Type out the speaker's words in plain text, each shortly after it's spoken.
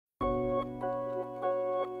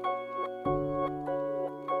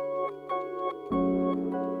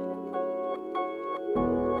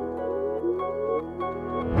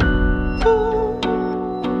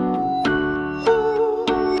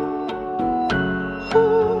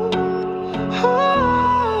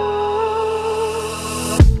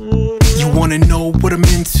wanna know what I'm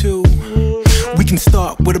into? We can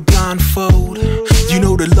start with a blindfold. You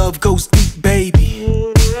know the love goes deep,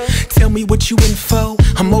 baby. Tell me what you in for.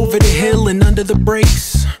 I'm over the hill and under the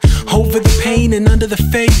brakes, over the pain and under the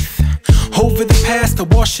faith, over the past, I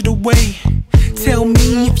wash it away. Tell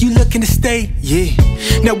me if you looking to stay, yeah.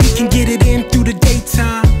 Now we can get it in through the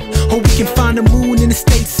daytime, or we can find the moon in the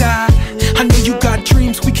stateside. I know you got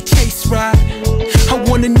dreams we could chase, right? I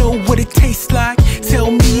wanna know what it tastes like. Tell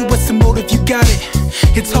me what's the motive, you got it.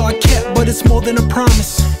 It's hard kept, but it's more than a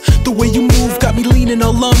promise. The way you move got me leaning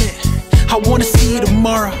all on it. I wanna see you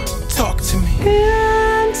tomorrow, talk to me.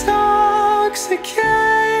 Intoxicated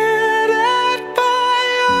by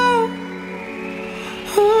you.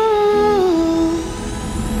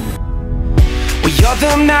 Well, you're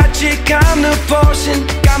the magic, I'm the potion.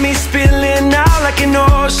 Got me spilling out like an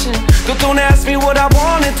ocean. Don't ask me what I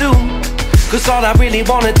wanna do, cause all I really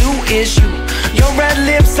wanna do is you. Your red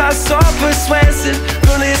lips are so persuasive.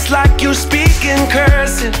 Girl, it's like you speak in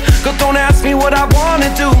cursive. Girl, don't ask me what I wanna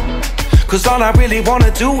do, cause all I really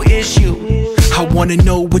wanna do is you. I wanna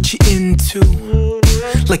know what you're into.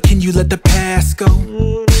 Like, can you let the past go?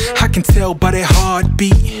 I can tell by that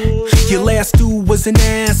heartbeat. Your last dude was an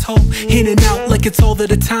asshole, in and out like it's all of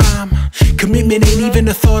the time. Commitment ain't even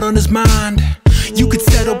a thought on his mind. You could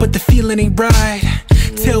settle, but the feeling ain't right.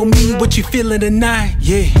 Tell me what you feeling tonight,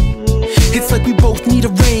 yeah. It's like we both need a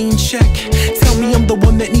rain check. Tell me I'm the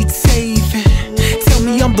one that needs saving. Tell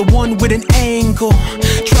me I'm the one with an angle,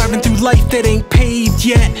 driving through life that ain't paved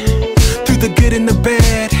yet, through the good and the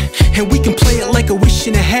bad. And we can play it like a wish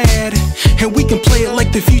and a had, and we can play it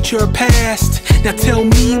like the future or past. Now tell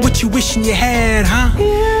me what you wishing you had, huh?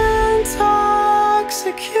 Intoxicated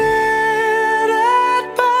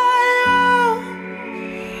by you.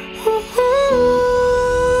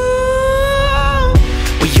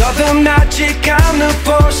 Well, you're the magic, I'm the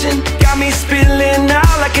potion. Got me spilling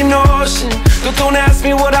out like an ocean. Don't ask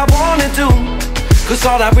me what I wanna do, cause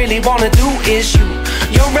all I really wanna do is you.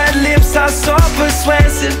 Your red lips are so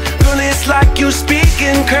persuasive. Girl, it's like you speak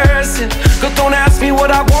in cursive. Girl, don't ask me what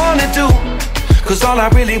I wanna do, cause all I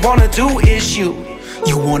really wanna do is you.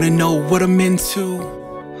 You wanna know what I'm into?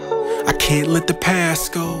 I can't let the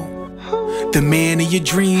past go. The man of your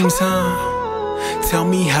dreams, huh? Tell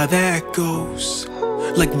me how that goes.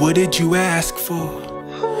 Like, what did you ask for?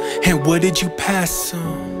 And what did you pass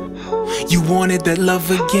on? You wanted that love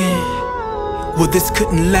again? Well, this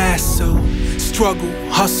couldn't last, so struggle,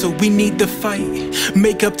 hustle, we need to fight.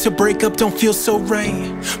 Make up to break up, don't feel so right.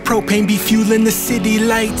 Propane be fueling the city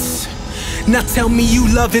lights. Now tell me you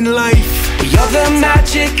loving life. Well, you're the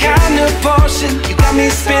magic, I'm the potion. You got me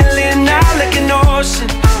spilling out like an ocean.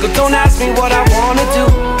 But don't ask me what I wanna do,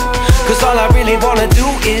 cause all I really wanna do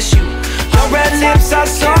is you. Your red lips are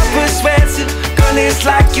so persuasive. Girl, it's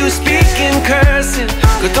like you speak in cursive.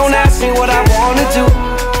 But don't ask me what I wanna do,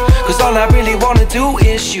 cause all I really wanna do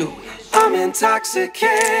is you. I'm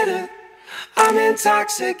intoxicated, I'm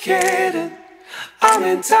intoxicated, I'm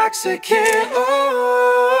intoxicated, oh.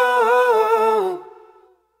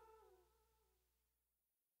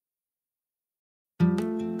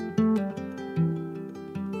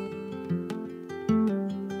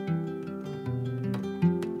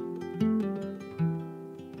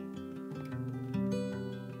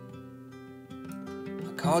 I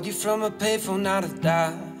called you from a payphone out of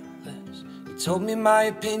Dallas. You told me my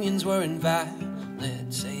opinions were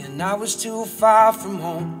invalid, saying I was too far from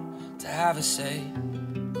home to have a say.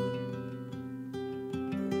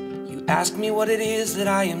 You asked me what it is that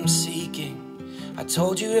I am seeking. I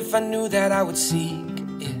told you if I knew that I would seek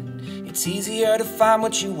it. It's easier to find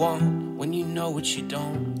what you want when you know what you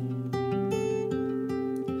don't.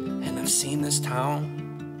 And I've seen this town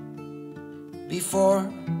before.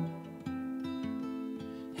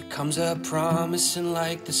 It comes up promising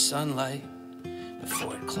like the sunlight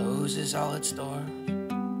before it closes all its doors.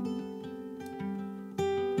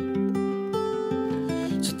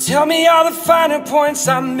 So tell me all the finer points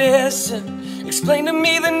I'm missing. Explain to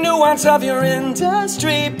me the nuance of your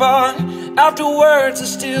industry, but afterwards I'll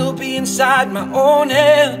still be inside my own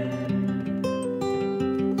head.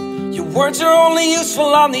 Your words are only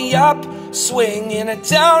useful on the upswing. In a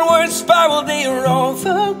downward spiral they are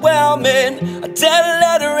overwhelming. A dead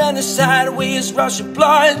letter and a sideways rush of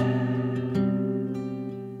blood.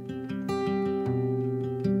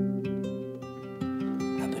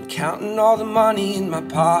 I've been counting all the money in my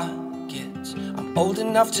pockets. I'm old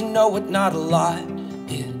enough to know what not a lot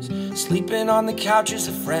is. Sleeping on the couches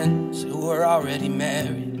of friends who are already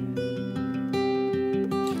married.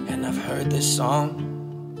 And I've heard this song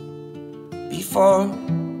before.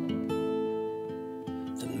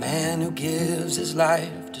 The man who gives his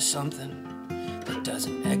life to something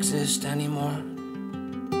doesn't exist anymore.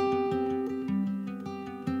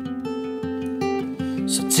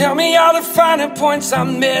 So tell me all the finer points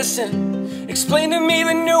I'm missing. Explain to me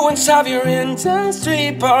the nuance of your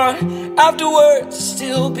industry part. Afterwards,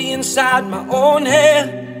 still be inside my own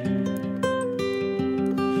head.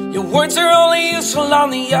 Your words are only useful on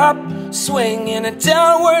the upswing. In a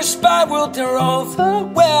downward spiral, they're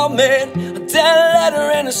overwhelming. A dead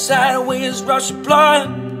letter in a sideways rush of blood.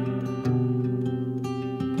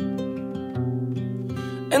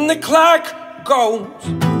 And the clock goes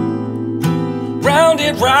round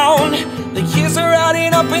and round. The years are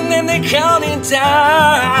adding up and then they're counting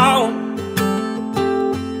down.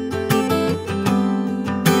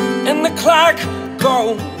 And the clock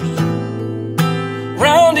goes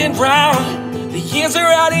round and round. The years are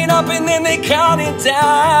adding up and then they're counting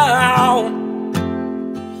down.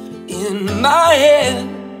 In my head,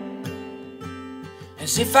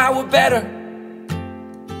 as if I were better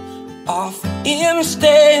off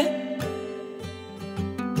instead.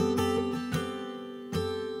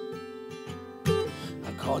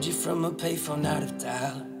 I called you from a payphone out of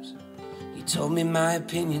Dallas. You told me my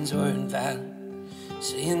opinions were invalid,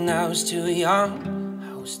 saying I was too young,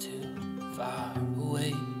 I was too far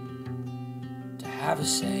away to have a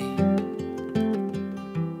say.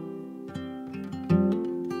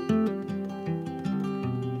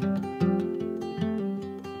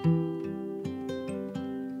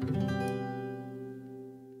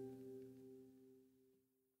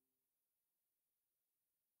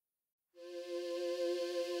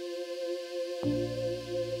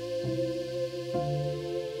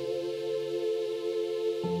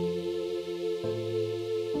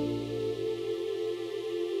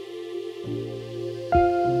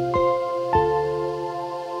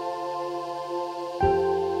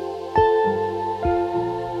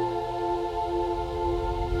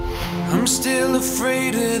 I'm still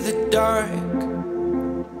afraid of the dark.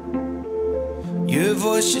 Your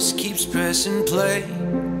voice just keeps pressing play.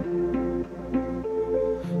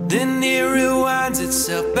 Then it rewinds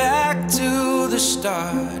itself back to the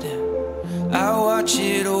start. I watch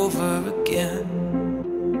it over again.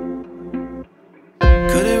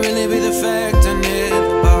 Could it really be the fact I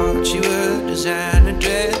never bought you a designer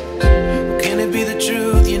dress? Or can it be the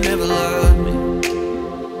truth you never loved me?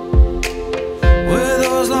 Were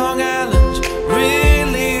those Long Islands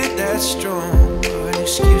really that strong, or an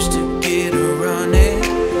excuse to get her running?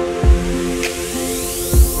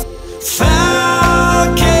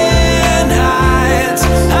 Falcon Heights,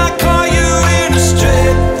 I call you in a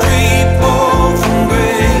straight 3-4 from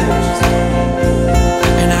grace,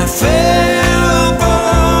 and I fell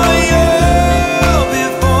for you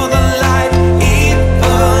before the light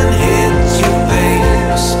even hit your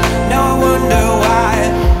face. Now I wonder why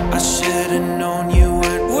I should've known you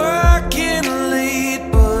weren't working late,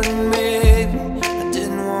 but maybe I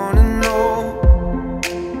didn't wanna know.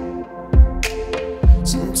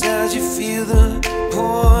 Sometimes you feel the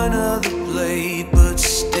point of the blade, but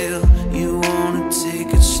still you wanna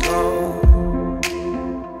take it slow.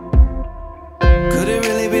 Could it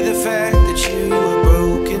really be the fact that you were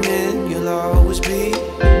broken and you'll always be?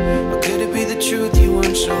 Or could it be the truth you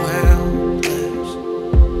weren't so helpless?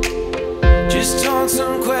 Just on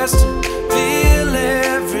some question, feel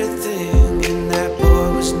everything, and that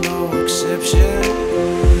boy was no exception.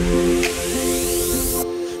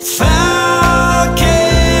 Falcon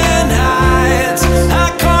Heights, I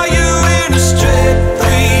call you in a straight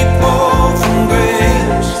 3-4 from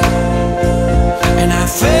grace, and I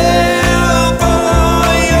fell for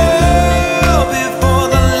you before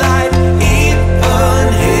the light even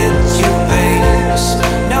hit your face.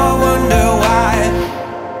 Now I wonder why.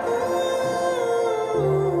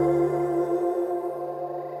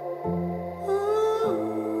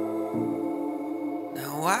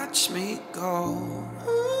 Now watch me go.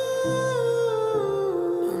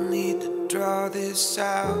 No need to draw this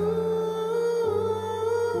out.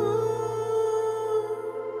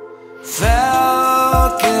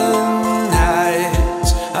 Falcon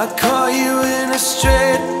Heights, I call you in a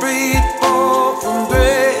straight 3-4 from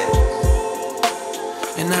grace,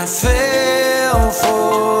 and I fell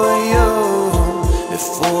for you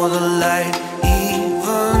before the light